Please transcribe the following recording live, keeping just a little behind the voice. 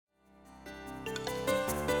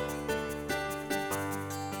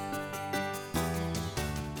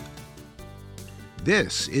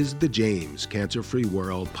This is the James Cancer-Free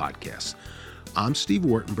World podcast. I'm Steve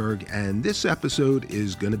Wartenberg, and this episode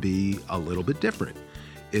is going to be a little bit different.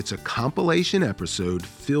 It's a compilation episode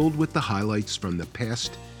filled with the highlights from the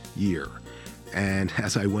past year. And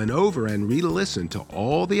as I went over and re-listened to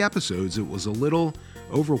all the episodes, it was a little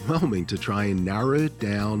overwhelming to try and narrow it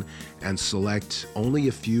down and select only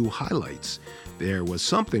a few highlights. There was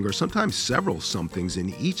something, or sometimes several somethings,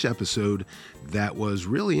 in each episode that was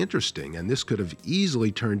really interesting, and this could have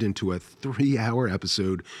easily turned into a 3-hour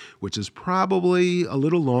episode, which is probably a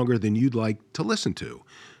little longer than you'd like to listen to.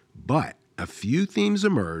 But a few themes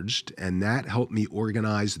emerged, and that helped me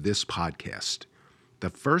organize this podcast. The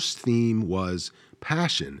first theme was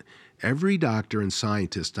passion. Every doctor and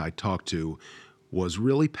scientist I talked to was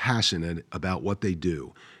really passionate about what they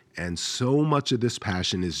do. And so much of this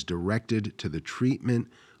passion is directed to the treatment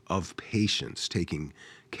of patients, taking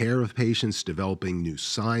care of patients, developing new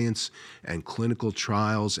science and clinical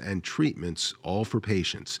trials and treatments, all for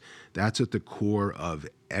patients. That's at the core of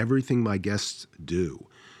everything my guests do.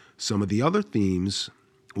 Some of the other themes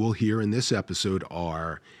we'll hear in this episode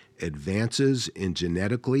are advances in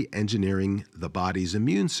genetically engineering the body's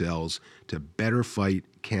immune cells to better fight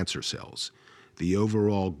cancer cells, the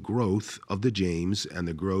overall growth of the James and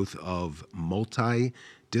the growth of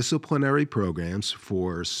multidisciplinary programs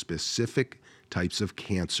for specific types of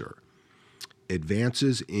cancer,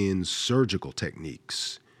 advances in surgical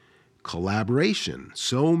techniques, collaboration.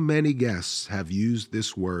 So many guests have used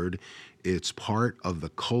this word. It's part of the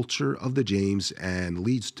culture of the James and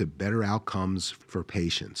leads to better outcomes for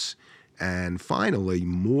patients. And finally,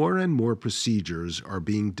 more and more procedures are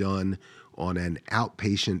being done on an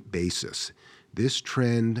outpatient basis. This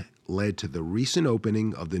trend led to the recent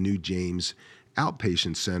opening of the new James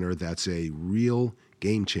Outpatient Center that's a real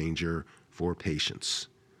game changer for patients.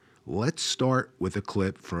 Let's start with a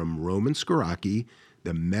clip from Roman Skoracki,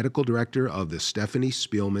 the medical director of the Stephanie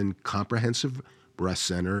Spielman Comprehensive Breast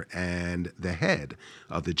Center and the head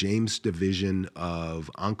of the James Division of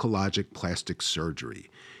Oncologic Plastic Surgery.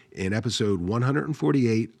 In episode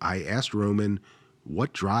 148, I asked Roman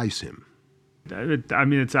what drives him.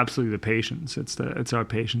 It's absolutely the patients. It's our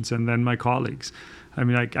patients, and then my colleagues. I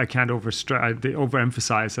can't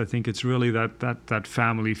overemphasize. I think it's really that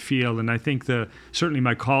family feel, and I think certainly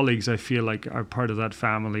my colleagues, I feel like, are part of that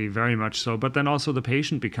family very much so. But then also the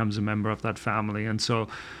patient becomes a member of that family, and so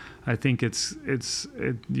I think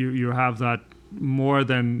you have that more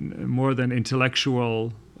than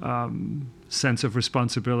intellectual sense of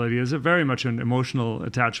responsibility. Is very much an emotional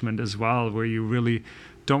attachment as well, where you really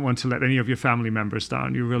don't want to let any of your family members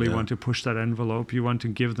down. You really want to push that envelope. You want to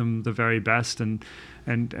give them the very best and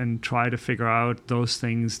try to figure out those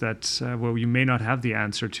things that where you may not have the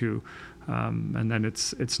answer to. And then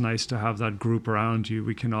it's nice to have that group around you.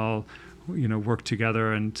 We can all, work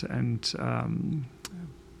together and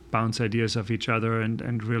bounce ideas off each other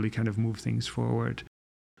and really kind of move things forward.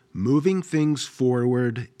 Moving things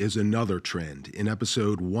forward is another trend. In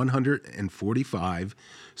episode 145,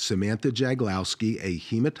 Samantha Jaglowski, a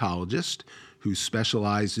hematologist who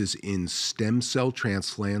specializes in stem cell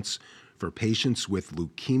transplants for patients with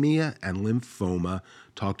leukemia and lymphoma,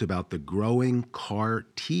 talked about the growing CAR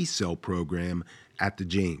T-cell program at the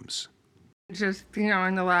James. Just,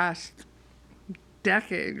 in the last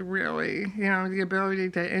decade, really, the ability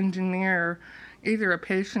to engineer either a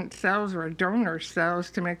patient's cells or a donor's cells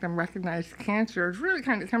to make them recognize cancer has really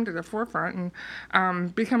kind of come to the forefront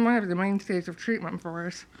and become one of the mainstays of treatment for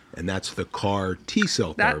us. And that's the CAR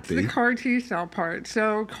T-cell therapy. That's the CAR T-cell part.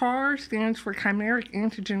 So CAR stands for chimeric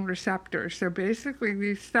antigen receptor. So basically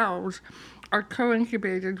these cells are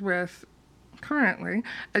co-incubated with currently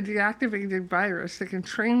a deactivated virus that can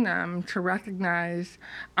train them to recognize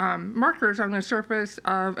markers on the surface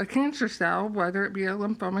of a cancer cell, whether it be a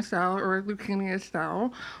lymphoma cell or a leukemia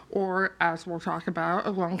cell, or, as we'll talk about,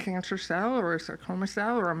 a lung cancer cell or a sarcoma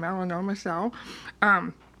cell or a melanoma cell.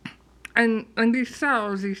 And these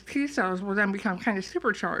cells, these T cells, will then become kind of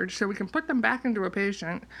supercharged, so we can put them back into a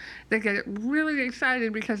patient. They get really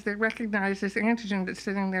excited because they recognize this antigen that's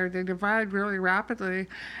sitting there. They divide really rapidly,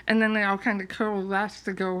 and then they all kind of coalesce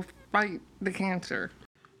to go fight the cancer.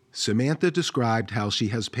 Samantha described how she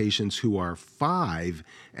has patients who are 5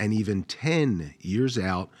 and even 10 years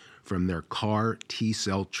out from their CAR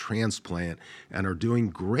T-cell transplant and are doing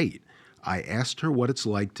great. I asked her what it's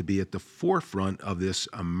like to be at the forefront of this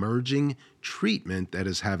emerging treatment that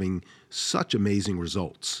is having such amazing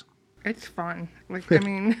results. It's fun.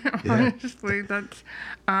 Honestly, that's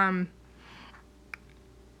at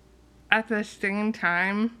the same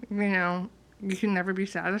time, you can never be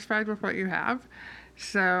satisfied with what you have.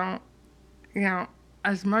 So,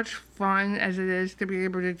 as much fun as it is to be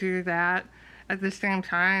able to do that, at the same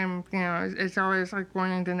time, it's always like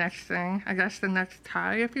wanting the next thing, I guess the next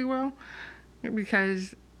tie, if you will,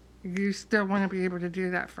 because you still want to be able to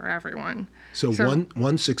do that for everyone. So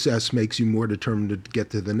one success makes you more determined to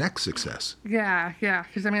get to the next success. Yeah,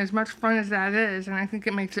 because as much fun as that is, and I think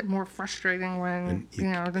it makes it more frustrating when,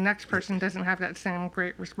 the next person doesn't have that same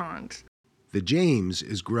great response. The James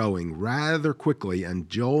is growing rather quickly, and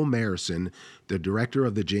Joel Marison, the director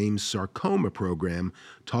of the James Sarcoma Program,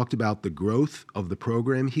 talked about the growth of the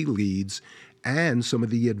program he leads and some of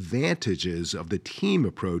the advantages of the team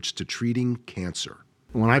approach to treating cancer.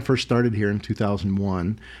 When I first started here in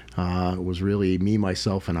 2001, it was really me,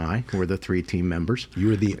 myself, and I were the 3 team members. You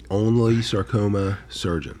were the only sarcoma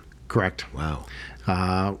surgeon? Correct. Wow.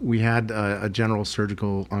 We had a general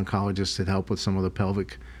surgical oncologist that helped with some of the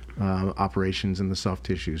pelvic operations and the soft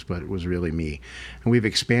tissues, but it was really me. And we've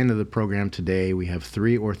expanded the program today. We have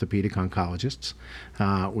 3 orthopedic oncologists.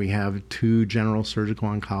 We have 2 general surgical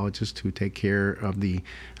oncologists who take care of the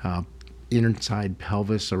inside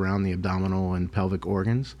pelvis around the abdominal and pelvic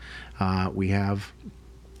organs. We have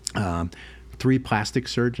 3 plastic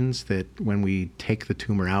surgeons that when we take the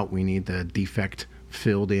tumor out, we need the defect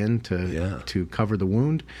filled in to cover the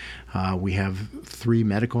wound. We have 3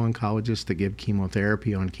 medical oncologists that give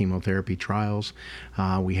chemotherapy on chemotherapy trials.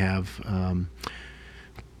 We have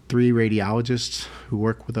 3 radiologists who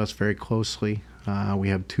work with us very closely. We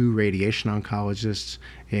have 2 radiation oncologists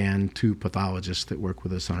and 2 pathologists that work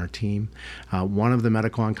with us on our team. One of the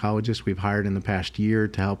medical oncologists we've hired in the past year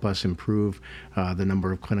to help us improve the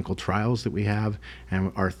number of clinical trials that we have,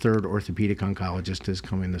 and our 3rd orthopedic oncologist is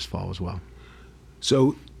coming this fall as well.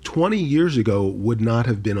 So 20 years ago would not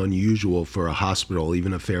have been unusual for a hospital,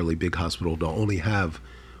 even a fairly big hospital, to only have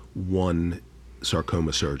 1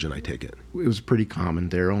 sarcoma surgeon, I take it. It was pretty common.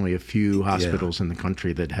 There are only a few hospitals in the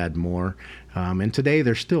country that had more. And today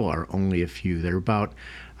there still are only a few. There are about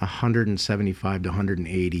 175 to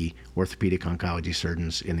 180 orthopedic oncology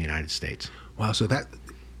surgeons in the United States. Wow, so that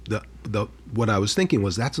what I was thinking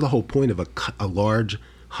was that's the whole point of a large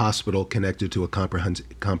hospital connected to a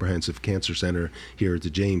comprehensive cancer center here at the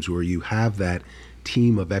James, where you have that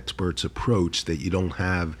team of experts approach that you don't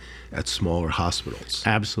have at smaller hospitals.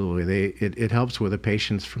 Absolutely. It helps with the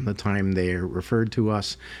patients from the time they are referred to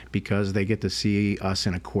us, because they get to see us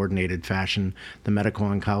in a coordinated fashion. The medical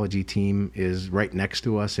oncology team is right next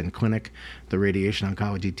to us in clinic. The radiation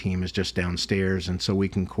oncology team is just downstairs, and so we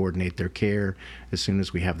can coordinate their care as soon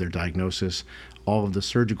as we have their diagnosis. All of the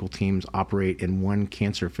surgical teams operate in one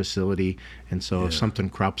cancer facility, and so if something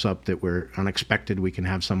crops up that we're unexpected, we can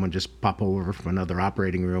have someone just pop over from another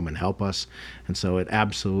operating room and help us. And so it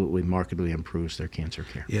absolutely markedly improves their cancer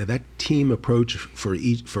care. Yeah, that team approach for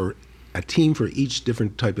a team for each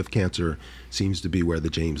different type of cancer seems to be where the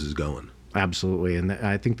James is going. Absolutely, and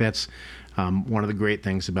I think that's one of the great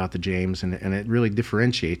things about the James, and it really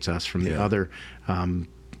differentiates us from the other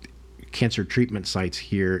cancer treatment sites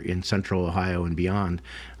here in central Ohio and beyond,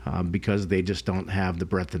 because they just don't have the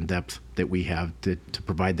breadth and depth that we have to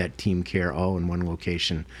provide that team care all in one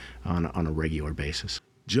location on a regular basis.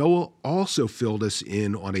 Joel also filled us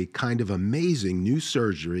in on a kind of amazing new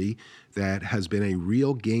surgery that has been a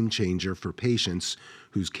real game changer for patients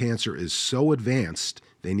whose cancer is so advanced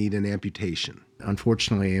they need an amputation.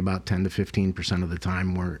 Unfortunately, about 10 to 15% of the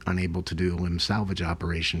time, we're unable to do a limb salvage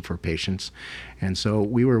operation for patients. And so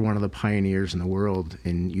we were one of the pioneers in the world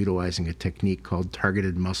in utilizing a technique called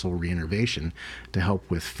targeted muscle reinnervation to help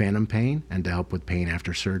with phantom pain and to help with pain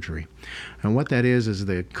after surgery. And what that is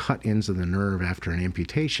the cut ends of the nerve after an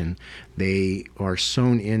amputation. They are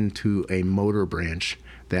sewn into a motor branch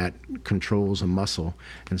that controls a muscle,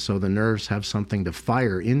 and so the nerves have something to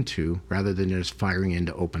fire into rather than just firing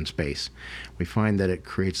into open space. We find that it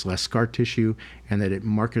creates less scar tissue and that it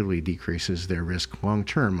markedly decreases their risk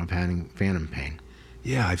long-term of having phantom pain.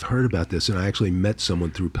 Yeah, I've heard about this, and I actually met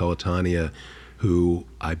someone through Pelotonia who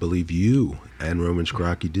I believe you and Roman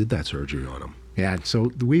Shkraki did that surgery on him. Yeah, so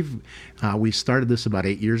we started this about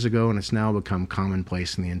 8 years ago, and it's now become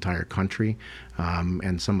commonplace in the entire country.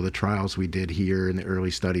 And some of the trials we did here in the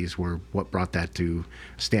early studies were what brought that to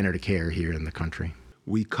standard of care here in the country.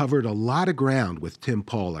 We covered a lot of ground with Tim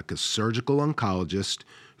Pawlik, a surgical oncologist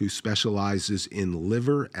who specializes in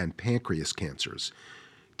liver and pancreas cancers.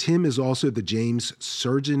 Tim is also the James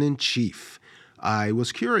Surgeon-in-Chief. I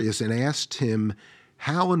was curious and asked Tim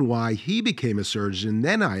how and why he became a surgeon.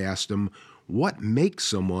 Then I asked him, what makes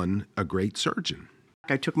someone a great surgeon?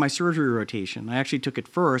 I took my surgery rotation. I actually took it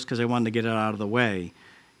first because I wanted to get it out of the way,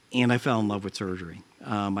 and I fell in love with surgery.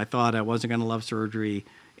 I thought I wasn't going to love surgery,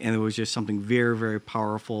 and it was just something very, very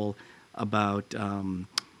powerful. about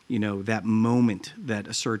that moment that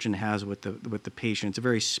a surgeon has with the patient. It's a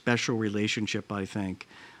very special relationship, I think.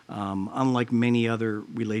 Unlike many other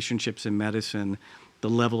relationships in medicine, the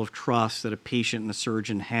level of trust that a patient and a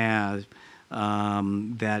surgeon has,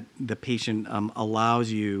 that the patient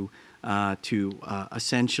allows you to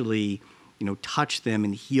essentially, touch them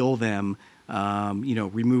and heal them,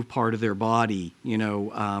 remove part of their body,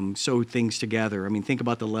 sew things together. I mean, think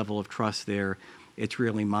about the level of trust there. It's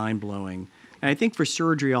really mind-blowing. And I think for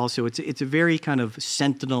surgery also, it's a very kind of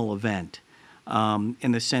sentinel event,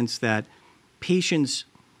 in the sense that patients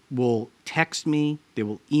will text me, they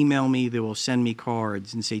will email me, they will send me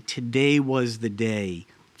cards and say, today was the day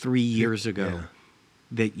 3 years ago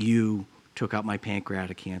that you took out my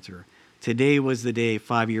pancreatic cancer. Today was the day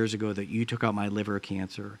 5 years ago that you took out my liver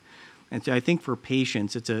cancer. And so I think for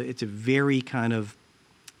patients, it's a very kind of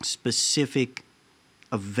specific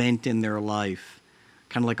event in their life,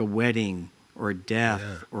 kind of like a wedding or a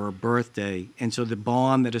death or a birthday. And so the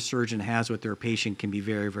bond that a surgeon has with their patient can be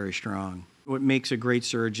very, very strong. What makes a great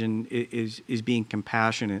surgeon is being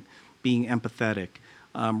compassionate, being empathetic,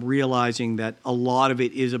 realizing that a lot of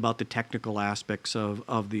it is about the technical aspects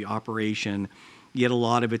of the operation, yet a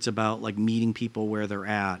lot of it's about like meeting people where they're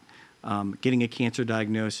at. Getting a cancer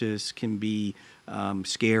diagnosis can be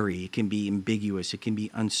scary, it can be ambiguous, it can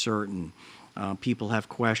be uncertain. People have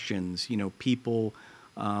questions. People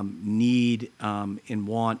need and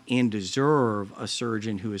want and deserve a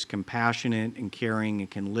surgeon who is compassionate and caring and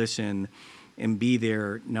can listen and be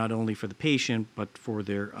there not only for the patient but for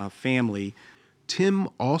their family. Tim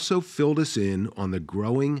also filled us in on the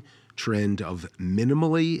growing trend of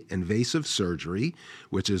minimally invasive surgery,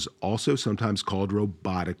 which is also sometimes called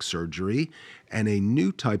robotic surgery, and a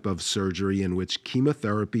new type of surgery in which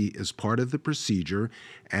chemotherapy is part of the procedure,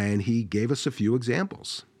 and he gave us a few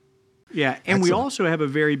examples. Yeah, and Excellent. we also have a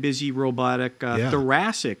very busy robotic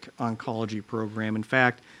thoracic oncology program. In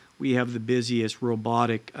fact, we have the busiest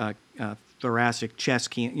robotic thoracic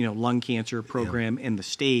chest lung cancer program in the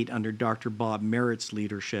state under Dr. Bob Merritt's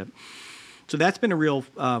leadership. So that's been a real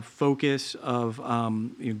focus of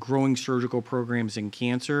growing surgical programs in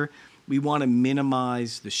cancer. We want to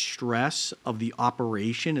minimize the stress of the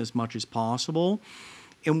operation as much as possible.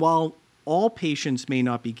 And while all patients may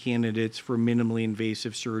not be candidates for minimally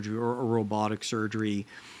invasive surgery or robotic surgery,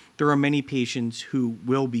 there are many patients who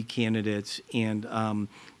will be candidates. And,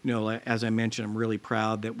 as I mentioned, I'm really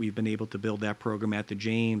proud that we've been able to build that program at the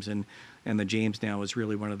James. And the James now is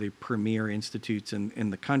really one of the premier institutes in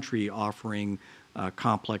the country offering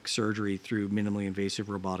complex surgery through minimally invasive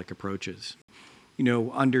robotic approaches.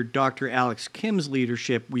 Under Dr. Alex Kim's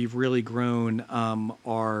leadership, we've really grown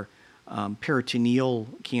our peritoneal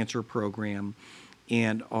cancer program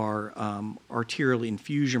and our arterial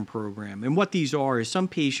infusion program. And what these are is some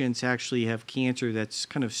patients actually have cancer that's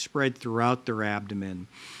kind of spread throughout their abdomen.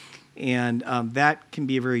 And that can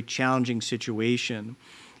be a very challenging situation.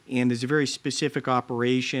 And there's a very specific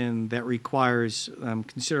operation that requires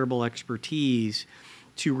considerable expertise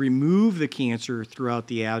to remove the cancer throughout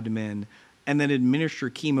the abdomen and then administer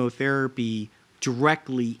chemotherapy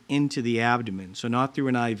directly into the abdomen. So not through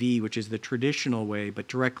an IV, which is the traditional way, but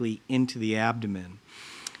directly into the abdomen.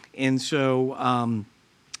 And so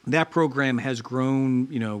that program has grown,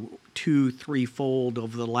 2-3-fold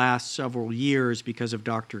over the last several years because of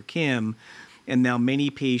Dr. Kim. And now many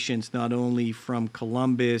patients, not only from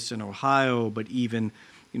Columbus and Ohio, but even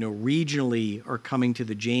regionally, are coming to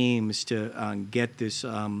the James to get this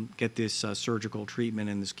surgical treatment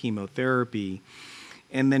and this chemotherapy.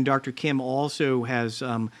 And then Dr. Kim also has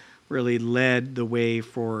really led the way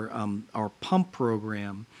for our pump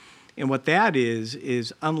program. And what that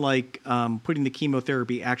is unlike putting the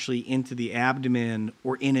chemotherapy actually into the abdomen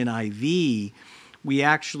or in an IV, we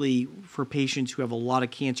actually, for patients who have a lot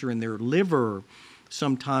of cancer in their liver,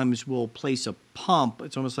 sometimes will place a pump.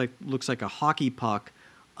 It's almost looks like a hockey puck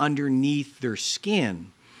underneath their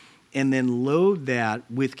skin, and then load that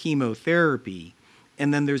with chemotherapy.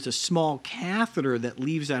 And then there's a small catheter that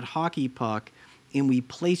leaves that hockey puck, and we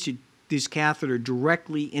place this catheter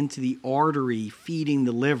directly into the artery feeding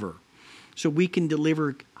the liver. So we can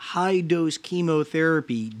deliver high-dose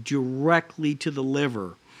chemotherapy directly to the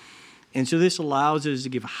liver. And so this allows us to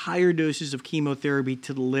give higher doses of chemotherapy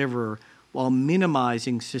to the liver while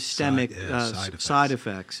minimizing systemic side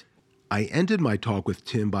effects. I ended my talk with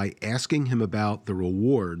Tim by asking him about the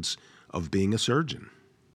rewards of being a surgeon.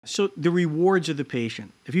 So the rewards of the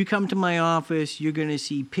patient. If you come to my office, you're going to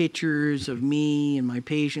see pictures of me and my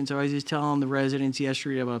patients. I was just telling the residents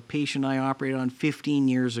yesterday about a patient I operated on 15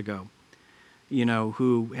 years ago,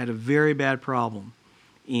 who had a very bad problem.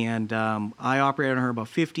 And I operated on her about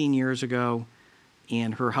 15 years ago,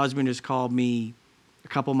 and her husband just called me a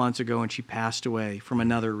couple months ago, and she passed away from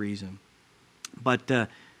another reason. But,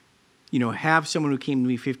 have someone who came to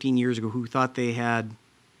me 15 years ago who thought they had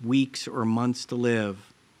weeks or months to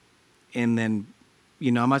live, and then,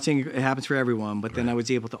 I'm not saying it happens for everyone, but then I was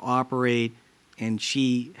able to operate, and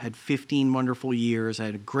she had 15 wonderful years. I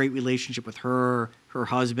had a great relationship with her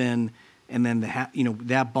husband, and then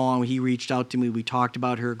that bond, when he reached out to me, we talked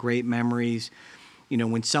about her great memories.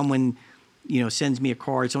 When someone, sends me a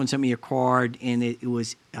card, someone sent me a card, and it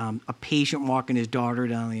was a patient walking his daughter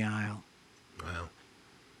down the aisle. Wow.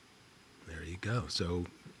 There you go. So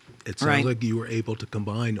it sounds like you were able to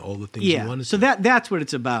combine all the things you wanted so to. that's what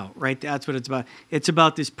it's about, right? That's what it's about. It's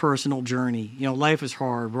about this personal journey. Life is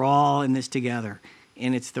hard. We're all in this together.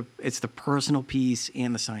 And it's the personal piece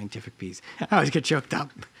and the scientific piece. I always get choked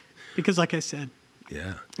up because, like I said,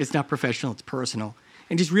 it's not professional, it's personal.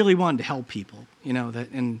 And just really wanted to help people,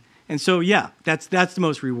 so that's the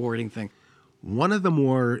most rewarding thing. One of the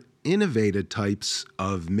more innovative types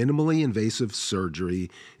of minimally invasive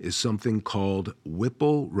surgery is something called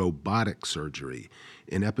Whipple robotic surgery.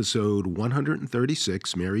 In episode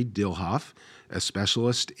 136, Mary Dilhoff, a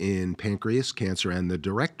specialist in pancreas cancer and the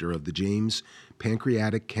director of the James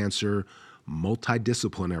Pancreatic Cancer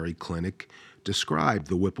Multidisciplinary Clinic, described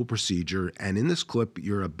the Whipple procedure, and in this clip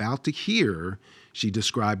you're about to hear, she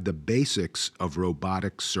described the basics of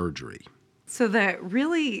robotic surgery. So the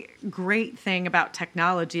really great thing about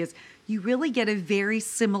technology is you really get a very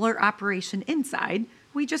similar operation inside.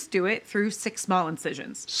 We just do it through 6 small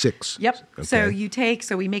incisions. 6? Yep. Okay.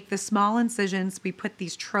 So we make the small incisions, we put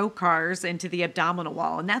these trocars into the abdominal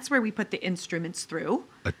wall, and that's where we put the instruments through.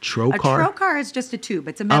 A trocar? A trocar is just a tube.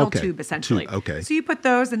 It's a metal tube, essentially. Okay. So you put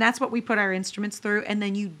those, and that's what we put our instruments through, and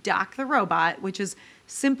then you dock the robot, which is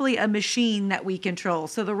simply a machine that we control.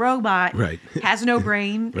 So the robot has no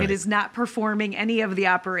brain. It is not performing any of the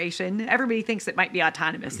operation. Everybody thinks it might be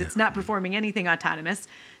autonomous. It's not performing anything autonomous.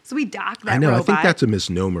 So we dock that robot. I know. I think that's a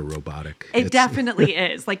misnomer, robotic. It definitely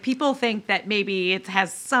is. Like, people think that maybe it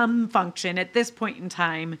has some function. At this point in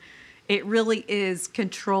time, it really is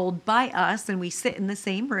controlled by us, and we sit in the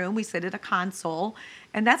same room. We sit at a console,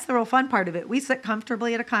 and that's the real fun part of it. We sit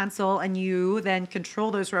comfortably at a console, and you then control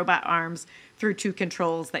those robot arms through 2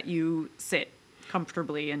 controls that you sit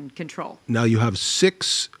comfortably and control. Now you have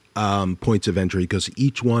 6 points of entry, because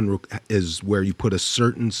each one is where you put a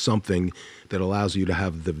certain something that allows you to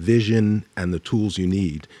have the vision and the tools you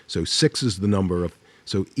need. So 6 is the number of,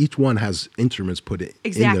 so each one has instruments put in.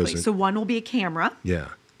 Exactly. So one will be a camera. Yeah.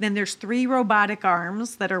 Then there's 3 robotic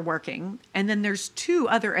arms that are working, and then there's 2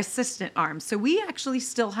 other assistant arms. So we actually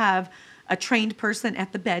still have a trained person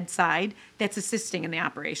at the bedside that's assisting in the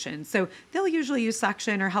operation. So they'll usually use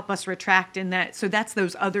suction or help us retract in that. So that's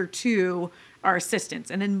those other 2 are assistants.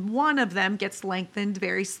 And then one of them gets lengthened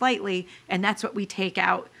very slightly, and that's what we take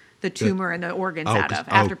out the tumor and the organs out of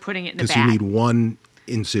after putting it in the bag. Because you need one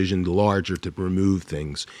incision larger to remove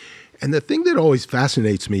things. And the thing that always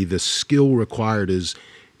fascinates me, the skill required, is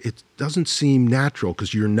it doesn't seem natural,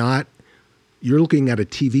 because you're looking at a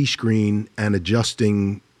TV screen and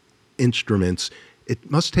adjusting instruments. It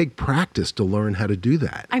must take practice to learn how to do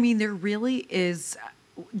that. I mean, there really is,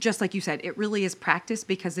 just like you said, it really is practice,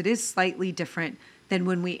 because it is slightly different than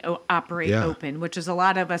when we operate open, which is a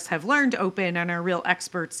lot of us have learned open and are real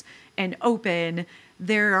experts in open.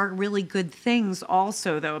 There are really good things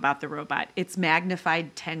also, though, about the robot. It's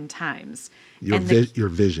magnified 10 times. Your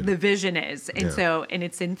vision. The vision is. And and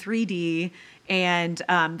it's in 3D, and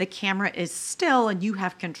the camera is still, and you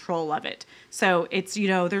have control of it. So it's,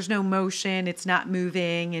 there's no motion, it's not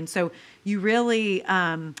moving. And so you really,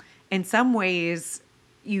 in some ways,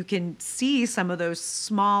 you can see some of those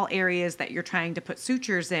small areas that you're trying to put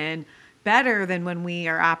sutures in better than when we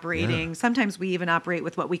are operating. Yeah. Sometimes we even operate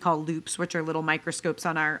with what we call loops, which are little microscopes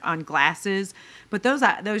on glasses, but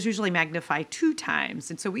those usually magnify 2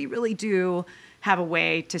 times. And so we really do have a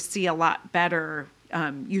way to see a lot better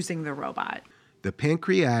using the robot. The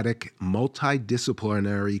Pancreatic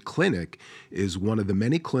Multidisciplinary Clinic is one of the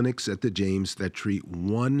many clinics at the James that treat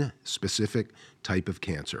one specific type of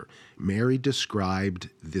cancer. Mary described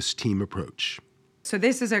this team approach. So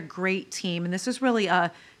this is a great team, and this is really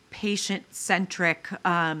a patient-centric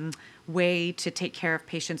way to take care of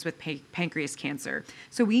patients with pancreas cancer.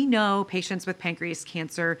 So we know patients with pancreas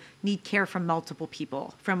cancer need care from multiple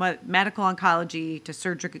people, from a medical oncology to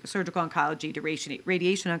surgical oncology to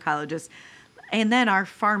radiation oncologists. And then our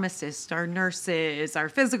pharmacists, our nurses, our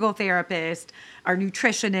physical therapist, our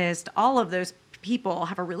nutritionist, all of those people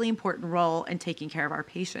have a really important role in taking care of our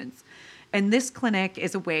patients. And this clinic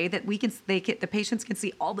is a way that the patients can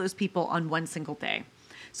see all those people on one single day.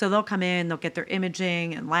 So they'll come in, they'll get their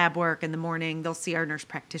imaging and lab work in the morning. They'll see our nurse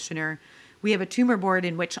practitioner. We have a tumor board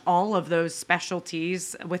in which all of those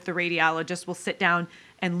specialties with the radiologist will sit down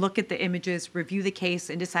and look at the images, review the case,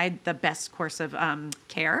 and decide the best course of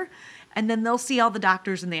care. And then they'll see all the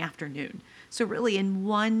doctors in the afternoon. So really in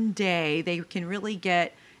one day, they can really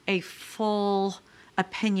get a full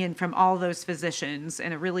opinion from all those physicians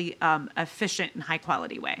in a really efficient and high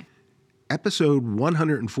quality way. Episode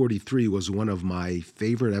 143 was one of my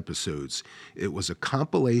favorite episodes. It was a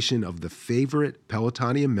compilation of the favorite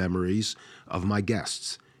Pelotonia memories of my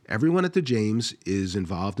guests. Everyone at the James is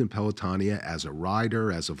involved in Pelotonia as a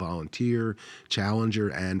rider, as a volunteer, challenger,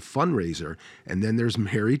 and fundraiser. And then there's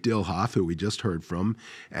Mary Dilhoff, who we just heard from,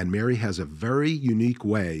 and Mary has a very unique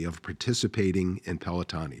way of participating in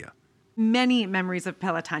Pelotonia. Many memories of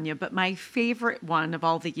Pelotonia, but my favorite one of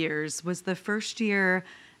all the years was the first year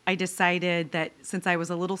I decided that since I was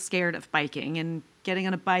a little scared of biking and getting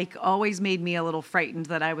on a bike always made me a little frightened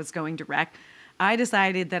that I was going to wreck, I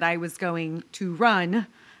decided that I was going to run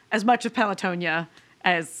as much of Pelotonia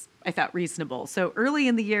as I thought reasonable. So early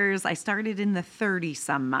in the years, I started in the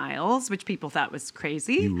 30-some miles, which people thought was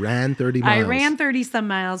crazy. You ran 30 miles. I ran 30-some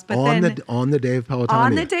miles, but on then on the day of Pelotonia.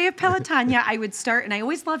 On the day of Pelotonia, I would start, and I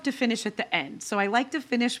always love to finish at the end. So I like to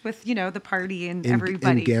finish with, the party and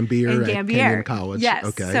everybody. In Gambier at Kenyon College. Yes.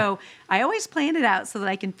 Okay. So I always plan it out so that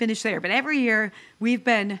I can finish there. But every year, we've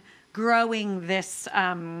been growing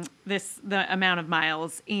the amount of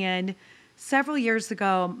miles. And several years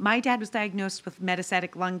ago, my dad was diagnosed with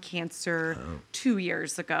metastatic lung cancer 2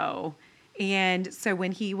 years ago. And so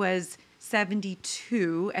when he was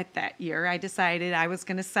 72 at that year, I decided I was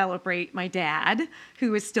going to celebrate my dad,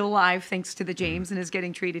 who is still alive thanks to the James and is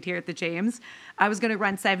getting treated here at the James. I was going to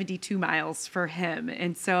run 72 miles for him.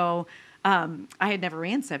 And so I had never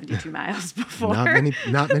ran 72 miles before.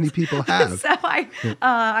 Not many people have. So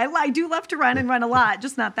I do love to run and run a lot,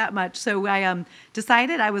 just not that much. So I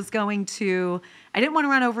decided I didn't want to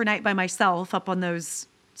run overnight by myself up on those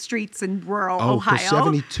streets in rural Ohio.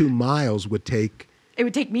 72 miles would take... It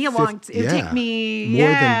would take me more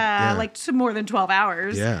than 12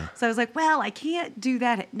 hours. Yeah. So I was like, well, I can't do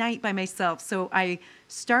that at night by myself. So I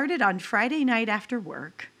started on Friday night after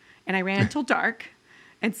work, and I ran until dark.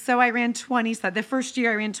 And so I ran the first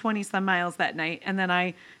year I ran 20-some miles that night. And then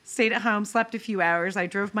I stayed at home, slept a few hours. I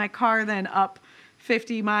drove my car then up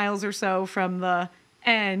 50 miles or so from the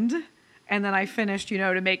end. And then I finished,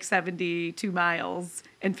 to make 72 miles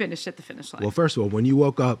and finished at the finish line. Well, first of all, when you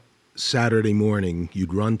woke up Saturday morning,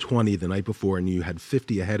 you'd run 20 the night before and you had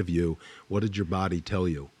 50 ahead of you. What did your body tell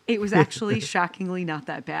you? It was actually shockingly not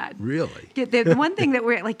that bad. Really? The one thing that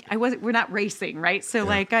we're not racing, right? So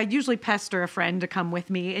I usually pester a friend to come with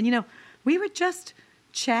me, and we would just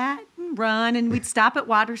chat and run, and we'd stop at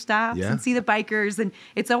water stops and see the bikers, and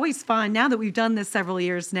it's always fun. Now that we've done this several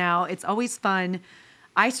years now, it's always fun.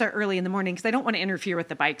 I start early in the morning because I don't want to interfere with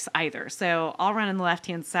the bikes either. So I'll run on the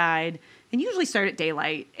left-hand side and usually start at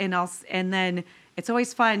daylight, and then it's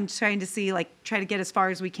always fun trying to try to get as far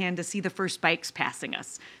as we can to see the first bikes passing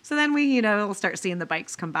us. So then we, we'll start seeing the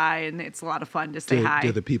bikes come by, and it's a lot of fun to say hi.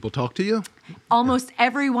 Do the people talk to you? Almost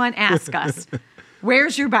everyone asks us,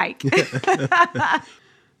 where's your bike?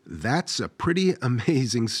 That's a pretty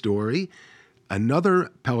amazing story.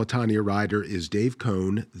 Another Pelotonia rider is Dave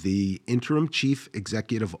Cohn, the interim chief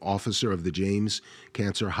executive officer of the James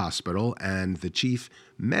Cancer Hospital and the chief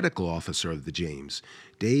medical officer of the James.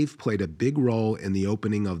 Dave played a big role in the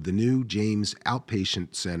opening of the new James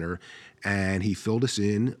Outpatient Center, and he filled us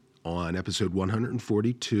in on episode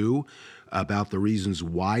 142 about the reasons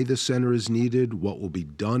why the center is needed, what will be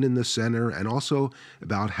done in the center, and also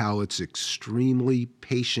about how it's extremely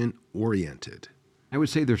patient-oriented. I would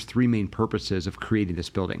say there's three main purposes of creating this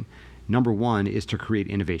building. Number one is to create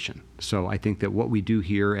innovation. So I think that what we do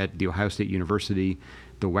here at The Ohio State University,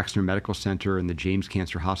 the Wexner Medical Center, and the James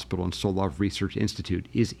Cancer Hospital and Solove Research Institute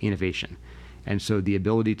is innovation. And so the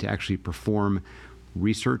ability to actually perform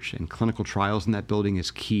research and clinical trials in that building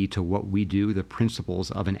is key to what we do, the principles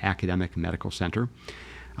of an academic medical center.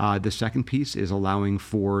 The second piece is allowing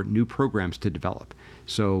for new programs to develop.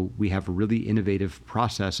 So we have a really innovative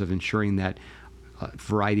process of ensuring that a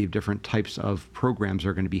variety of different types of programs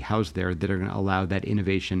are going to be housed there that are going to allow that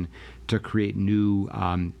innovation to create new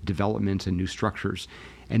developments and new structures.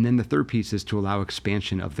 And then the third piece is to allow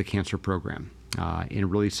expansion of the cancer program. In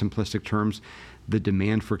really simplistic terms, the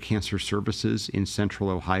demand for cancer services in central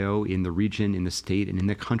Ohio, in the region, in the state, and in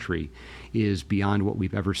the country is beyond what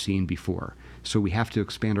we've ever seen before. So we have to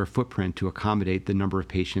expand our footprint to accommodate the number of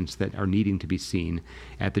patients that are needing to be seen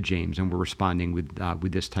at the James, and we're responding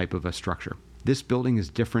with this type of a structure. This building is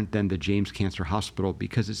different than the James Cancer Hospital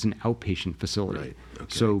because it's an outpatient facility. Right. Okay.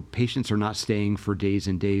 So patients are not staying for days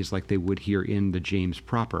and days like they would here in the James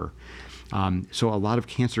proper. So a lot of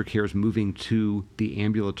cancer care is moving to the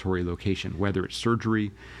ambulatory location, whether it's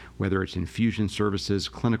surgery, whether it's infusion services,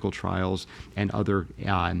 clinical trials, and other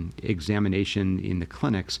examination in the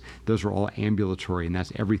clinics. Those are all ambulatory, and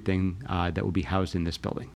that's everything that will be housed in this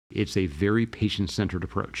building. It's a very patient-centered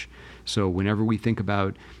approach. So whenever we think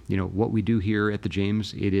about, what we do here at the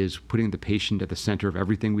James, it is putting the patient at the center of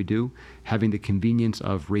everything we do, having the convenience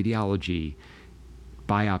of radiology,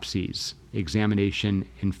 biopsies, examination,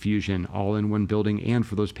 infusion, all in one building, and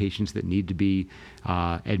for those patients that need to be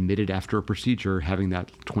admitted after a procedure, having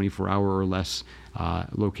that 24-hour or less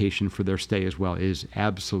location for their stay as well is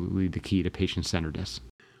absolutely the key to patient-centeredness.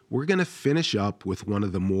 We're going to finish up with one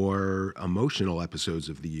of the more emotional episodes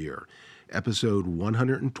of the year. Episode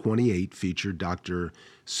 128 featured Dr.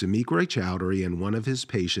 Samik Roy-Chowdhury and one of his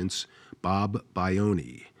patients, Bob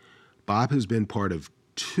Baioni. Bob has been part of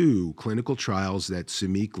 2 clinical trials that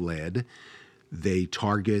Samik led. They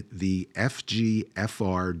target the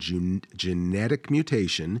FGFR genetic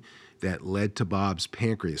mutation that led to Bob's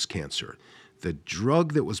pancreas cancer. The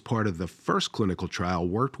drug that was part of the first clinical trial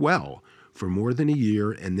worked well for more than a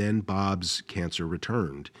year, and then Bob's cancer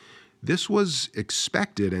returned. This was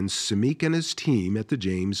expected, and Samik and his team at the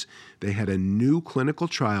James, they had a new clinical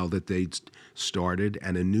trial that they'd started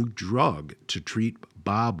and a new drug to treat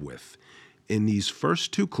Bob with. In these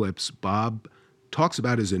first 2 clips, Bob talks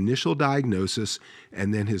about his initial diagnosis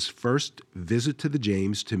and then his first visit to the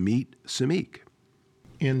James to meet Samik.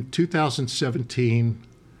 In 2017,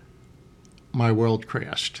 my world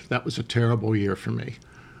crashed. That was a terrible year for me.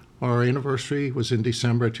 Our anniversary was in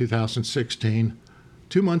December 2016.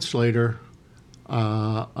 2 months later,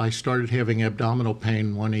 I started having abdominal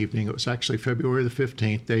pain one evening. It was actually February the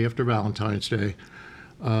 15th, day after Valentine's Day.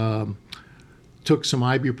 Took some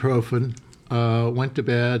ibuprofen, went to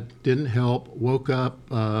bed, didn't help, woke up.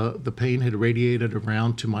 The pain had radiated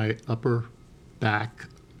around to my upper back,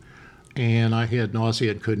 and I had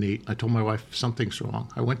nausea and couldn't eat. I told my wife, something's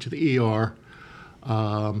wrong. I went to the ER.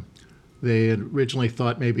 They had originally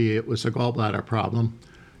thought maybe it was a gallbladder problem,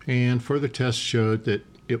 and further tests showed that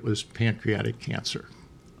it was pancreatic cancer.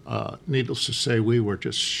 Needless to say, we were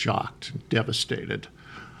just shocked and devastated.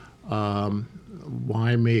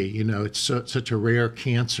 Why me? It's such a rare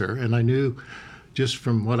cancer, and I knew just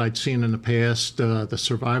from what I'd seen in the past, the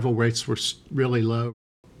survival rates were really low.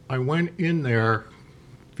 I went in there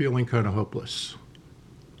feeling kind of hopeless,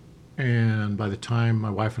 and by the time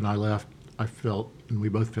my wife and I left, I felt, and we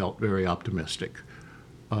both felt, very optimistic.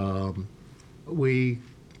 We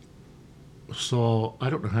saw, I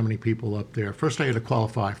don't know how many people up there. First, I had to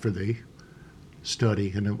qualify for the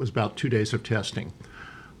study, and it was about 2 days of testing.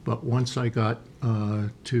 But once I got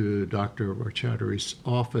to Dr. Roy-Chowdhury's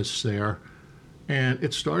office there, and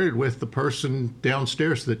it started with the person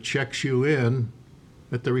downstairs that checks you in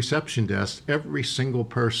at the reception desk. Every single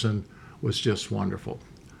person was just wonderful.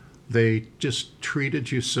 They just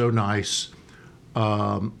treated you so nice.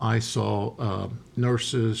 I saw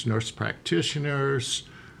nurses, nurse practitioners,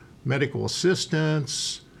 medical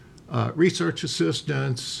assistants, research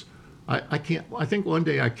assistants. I think one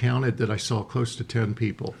day I counted that I saw close to 10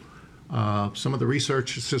 people. Some of the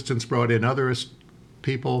research assistants brought in other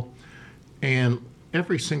people, and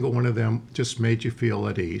every single one of them just made you feel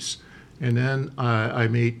at ease. And then I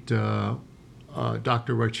meet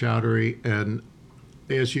Dr. Roy-Chowdhury, and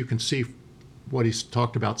as you can see what he's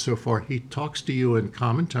talked about so far, he talks to you in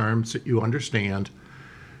common terms that you understand,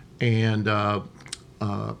 and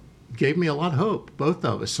gave me a lot of hope, both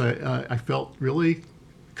of us. I felt really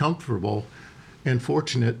comfortable and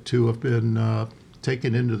fortunate to have been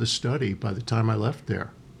taken into the study by the time I left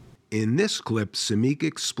there. In this clip, Samik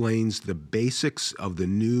explains the basics of the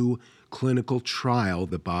new clinical trial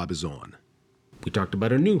that Bob is on. We talked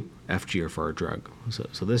about a new FGFR drug.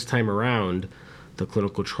 So this time around, the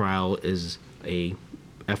clinical trial is a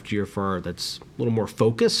FGFR that's a little more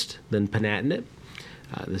focused than ponatinib.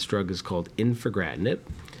 This drug is called infigratinib,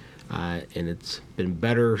 and it's been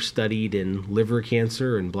better studied in liver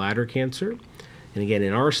cancer and bladder cancer. And again,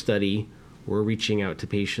 in our study, we're reaching out to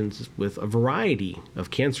patients with a variety of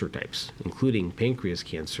cancer types, including pancreas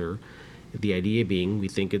cancer. The idea being we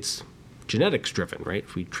think it's genetics driven, right?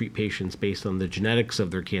 If we treat patients based on the genetics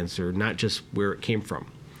of their cancer, not just where it came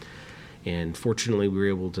from. And fortunately, we were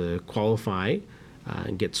able to qualify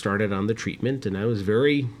and get started on the treatment. And I was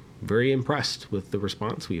very, very impressed with the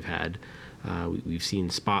response we've had. We've seen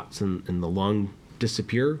spots in the lung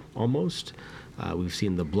disappear almost. We've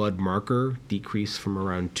seen the blood marker decrease from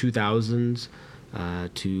around 2,000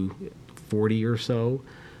 to 40 or so.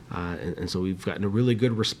 And so we've gotten a really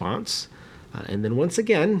good response. And then once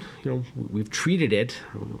again, we've treated it.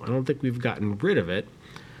 I don't think we've gotten rid of it.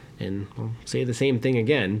 And I'll say the same thing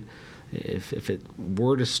again. If it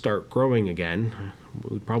were to start growing again,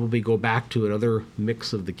 we'd probably go back to another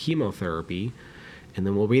mix of the chemotherapy, and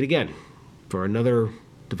then we'll wait again for another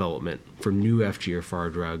development for new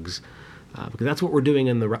FGFR drugs, because that's what we're doing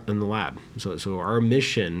in the lab. So our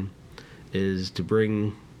mission is to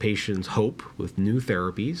bring patients hope with new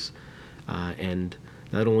therapies, and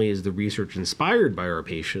not only is the research inspired by our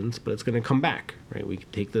patients, but it's going to come back, right? We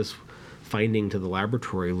can take this finding to the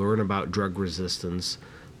laboratory, learn about drug resistance,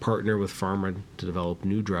 partner with pharma to develop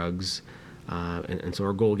new drugs, and so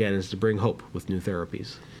our goal again is to bring hope with new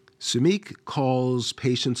therapies. Samik calls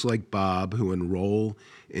patients like Bob who enroll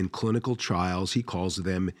in clinical trials, he calls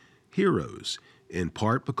them heroes, in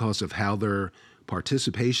part because of how their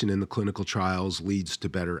participation in the clinical trials leads to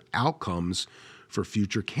better outcomes for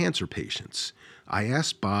future cancer patients. I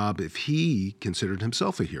asked Bob if he considered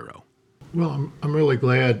himself a hero. Well, I'm really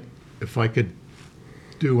glad if I could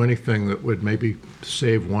do anything that would maybe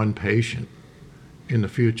save one patient in the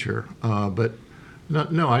future. But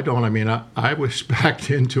no, I don't. I mean, I was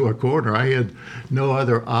backed into a corner. I had no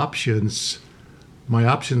other options. My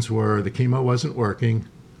options were the chemo wasn't working,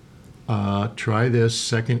 try this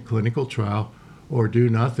second clinical trial, or do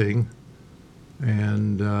nothing.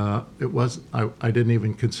 And it was I didn't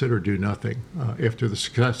even consider do nothing after the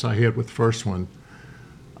success I had with the first one.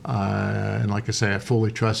 And like I say, I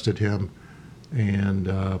fully trusted him. And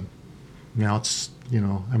now it's,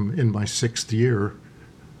 I'm in my 6th year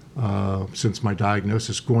since my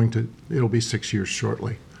diagnosis. It'll be 6 years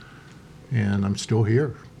shortly. And I'm still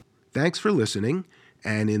here. Thanks for listening.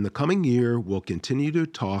 And in the coming year, we'll continue to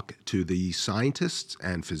talk to the scientists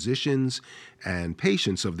and physicians and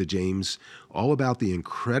patients of the James all about the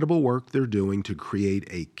incredible work they're doing to create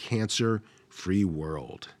a cancer-free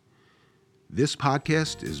world. This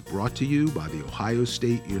podcast is brought to you by the Ohio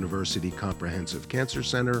State University Comprehensive Cancer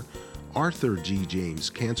Center, Arthur G. James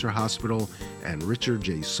Cancer Hospital, and Richard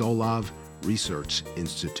J. Solove Research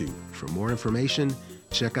Institute. For more information,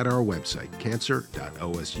 check out our website,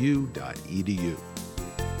 cancer.osu.edu.